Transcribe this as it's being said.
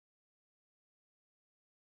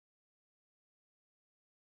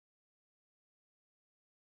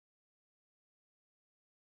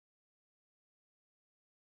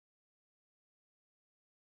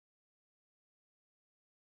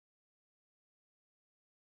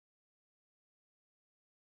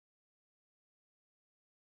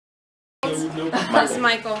Plus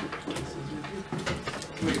Michael.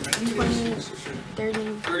 20,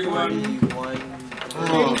 30, 31,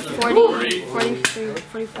 40, 43,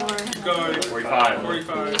 44, 45,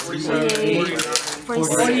 46,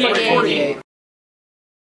 48.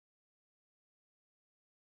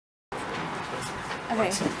 Okay.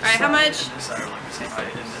 Alright, how much?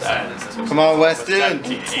 Come on, Weston.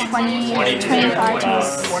 20, 25,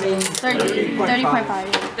 30, 30.5.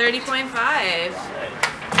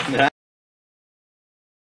 30.5.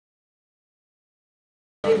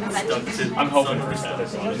 I'm hoping for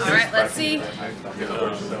 7. Alright, let's see. 5,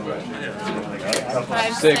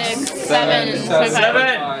 6, 7,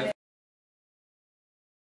 7.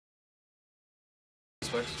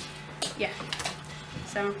 Yeah.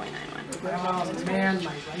 7.91. Oh man,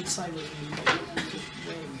 my right side was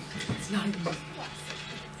it's not even.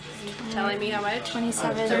 Telling me how much?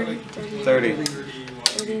 27, 30, 30.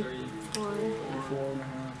 34,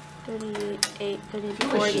 38,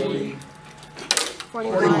 40,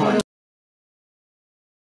 41.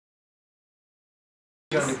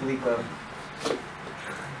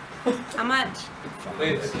 How much?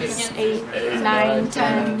 8, 9,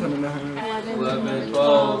 10, 11,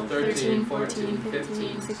 12, 13, 14,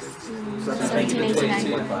 15, 16, 17,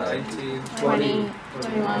 18, 19, 20,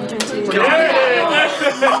 21, 22.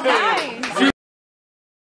 Nice!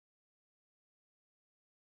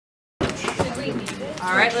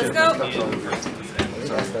 Alright, let's go.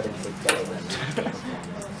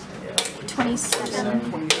 27.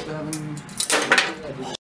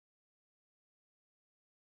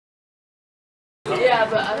 Yeah,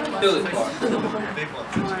 but I don't know. I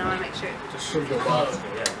want to make sure.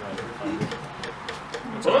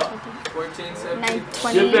 14, 9, 17.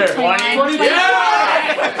 20,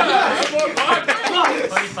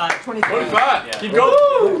 21, 25. Keep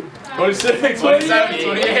going. 26, 27,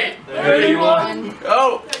 28, 31.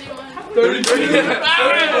 Oh! 33.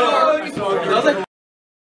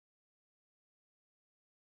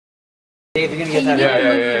 Dave, you're gonna get that.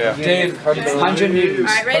 Yeah. Dave, 100 meters.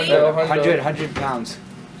 Alright, ready? 100 pounds.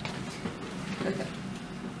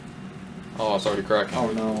 Oh, it's already cracked. Oh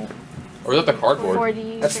no. Or is that the cardboard?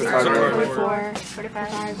 40, That's the 44, cardboard.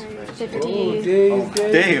 45, 50, Dave.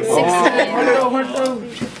 Dave. Yeah,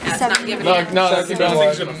 it's not giving No, you. keep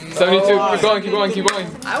going. 72. Keep going.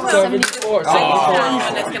 I will. 74.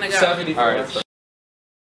 And it's going to go. 70. Alright.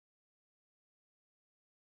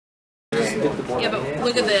 Yeah, but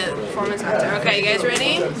look at the performance factor. Okay, you guys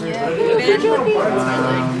ready? Yeah.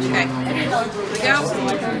 Okay, here we go.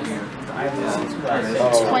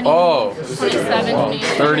 20, Oh. 27,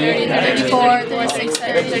 30. 34, 36,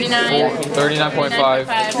 39, 39.5.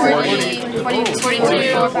 40,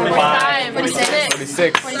 42, 45, 46,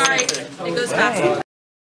 46. Sorry, it goes fast.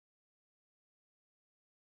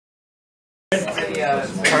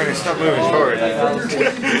 Carter, stop moving forward.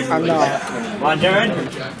 I'm not. Come on, Darren.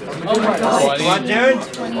 20.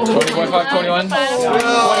 20.5, 21.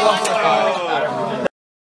 21.5.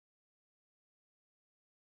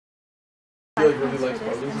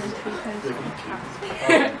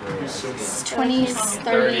 20,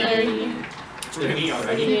 30,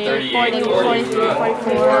 38, 40, 43,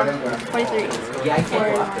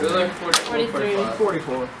 44, 43,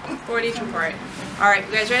 44. 40 for it. Alright,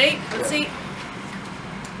 you guys ready? Let's see.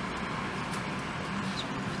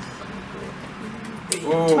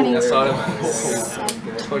 Ooh, 20, I saw it.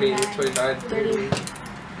 20, 29. 30,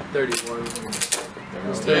 31.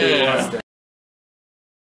 Yeah.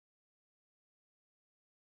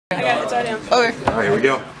 I got it, it's already on. Okay. Alright, here we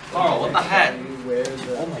go. Carl, what the heck?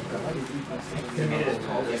 10,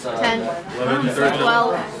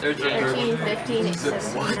 12, 13, 15,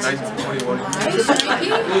 16, 21.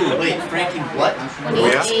 Wait, Frankie, what?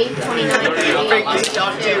 28, 29,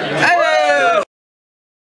 30.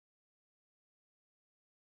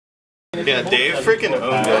 Yeah, Dave freaking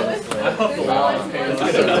owned it.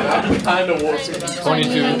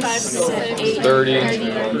 22. 30.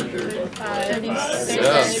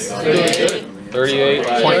 38.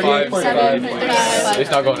 25. 37,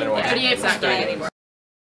 It's not going anywhere. 38's not going anymore.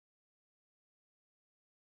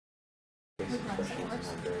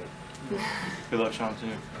 Good luck, Sean, too.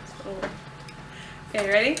 Okay,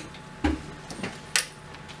 you ready?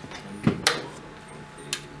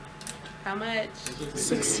 How much?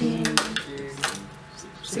 16,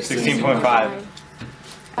 16.5.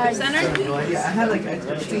 Center? Yeah, I had like. Okay,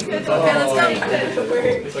 let's go.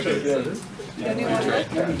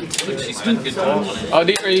 She spent good time. Oh,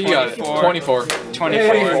 you got it. 24.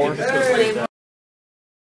 24.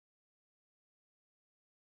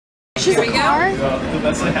 She's Here we a go. car.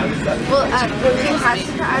 Well, she has to.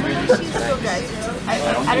 I don't know if she still drives. I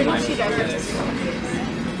don't know if she drives.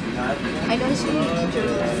 I know she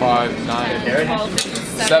 5, 9, 12,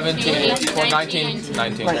 17, 18, 19,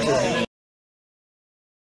 19.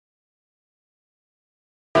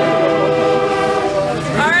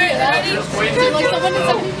 Alright, ready?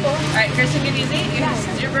 Alright, Kirsten, get easy. This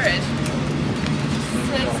is your bridge.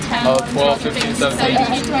 Oh, 12, 15, 17,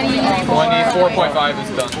 24.5 is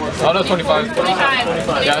done. Oh no, 25.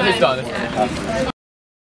 25. Yeah, it's done.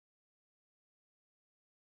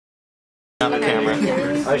 On the camera.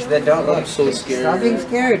 I'm so scared. Stop being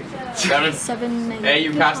scared. 7. Hey,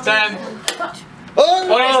 you passed 10. Oh,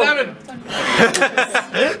 27.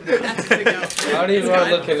 I don't even want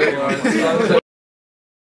to look at it.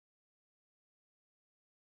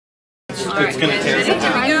 It's gonna tear Here we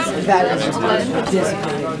go. That is disappointing.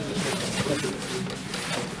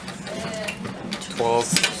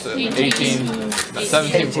 12, 18,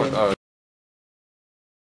 17. Oh.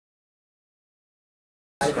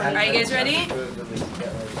 Are you guys ready?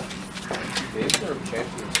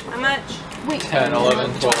 How much? 10,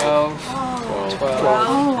 11, 12, 12.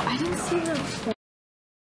 Oh, I didn't see her.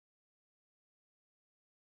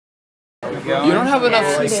 You don't have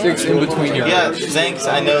enough sticks in between your Yeah, thanks,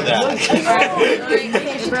 I know that.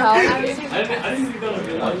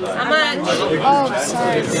 How much? Oh,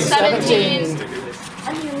 sorry. 17.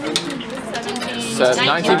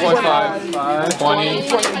 19.5, 20,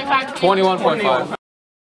 21.5.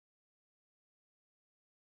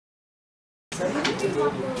 Is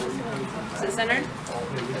it centered?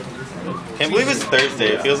 Can't believe it's Thursday.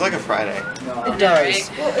 It feels like a Friday. It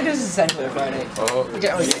does. Well, it is essentially a Friday. Oh,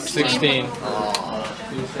 16.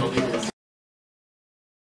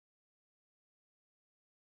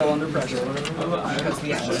 Under pressure. 19,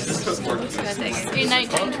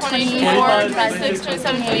 24, 26,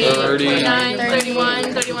 27, 28, 29, 31,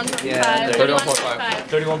 31.5, 31.5.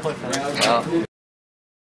 31.5.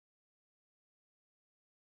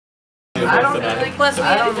 Plus, we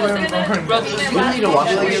have to need to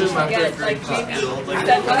watch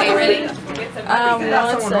Okay, ready?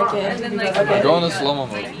 1 second. Okay. Go in the slow-mo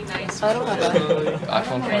mode. I don't have that.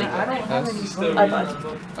 iPhone 20.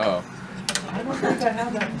 Oh.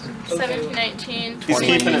 17, 19, He's 20,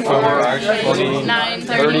 keeping it from our 29,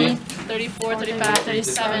 30, 34, 35,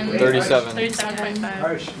 37, 37.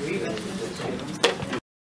 37.5.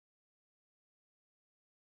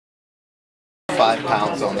 5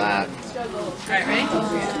 pounds on that. Alright, ready? I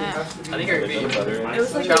think I beat better. It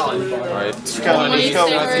was like challenge. Alright. Let's go.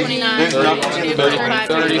 29, There's nothing in 35,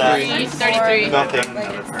 33, 33. Nothing.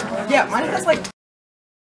 Yeah, mine has like.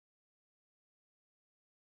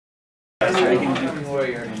 14,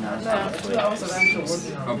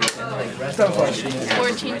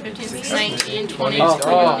 15, 16, 19, 20, 20,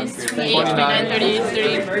 28, 29, 30,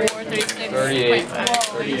 34, 36, 38.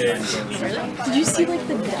 38. Did you see like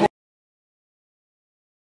the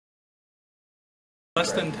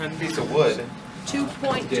Less than 10 pieces of wood.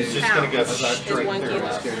 2.2 Just gonna go pounds straight is 1 through.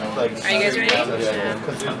 kilo. Like, Are you guys ready? because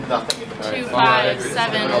there's nothing in the 2, 5,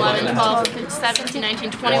 7, 11, 12, 15, 17,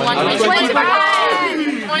 19, 21, 22,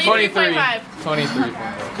 25, 23.5. 23.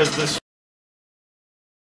 Because this.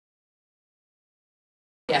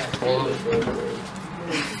 Yeah. Well,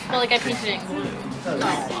 like I painted it in glue.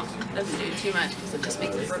 Doesn't do too much because it just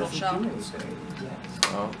makes a brittle shell.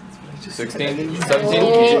 Oh. 16, 18,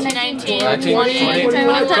 17, 19, 19, 20, 20,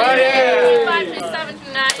 21, 20. 25, 27,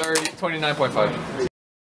 29. 30, 29.5.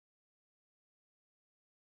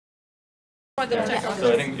 So I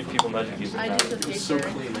think if people measure these, I did the paper. so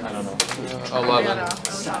clean. I don't know. 11.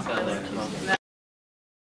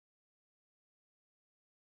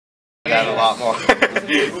 That a lot more.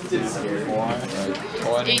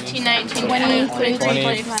 18, 19, 20, 23,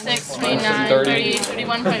 26, 29, 30,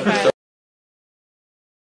 31.5.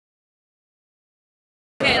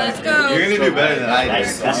 Okay, let's go. You're gonna do better than I do.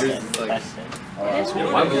 16,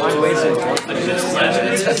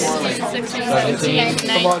 17, 19,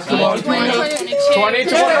 Come on, come on. 20, 20,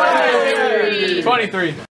 22,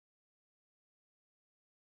 23.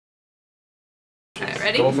 Alright,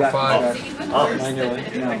 ready? Go for 5.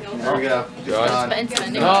 There we go. Josh.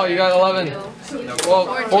 No, you got 11. Well,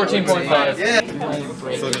 14.5. Yeah.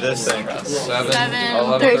 Let's look at this thing. 7, 7,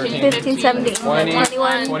 11, 13, 13, 15, 17, 20,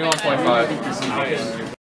 21. 21.5.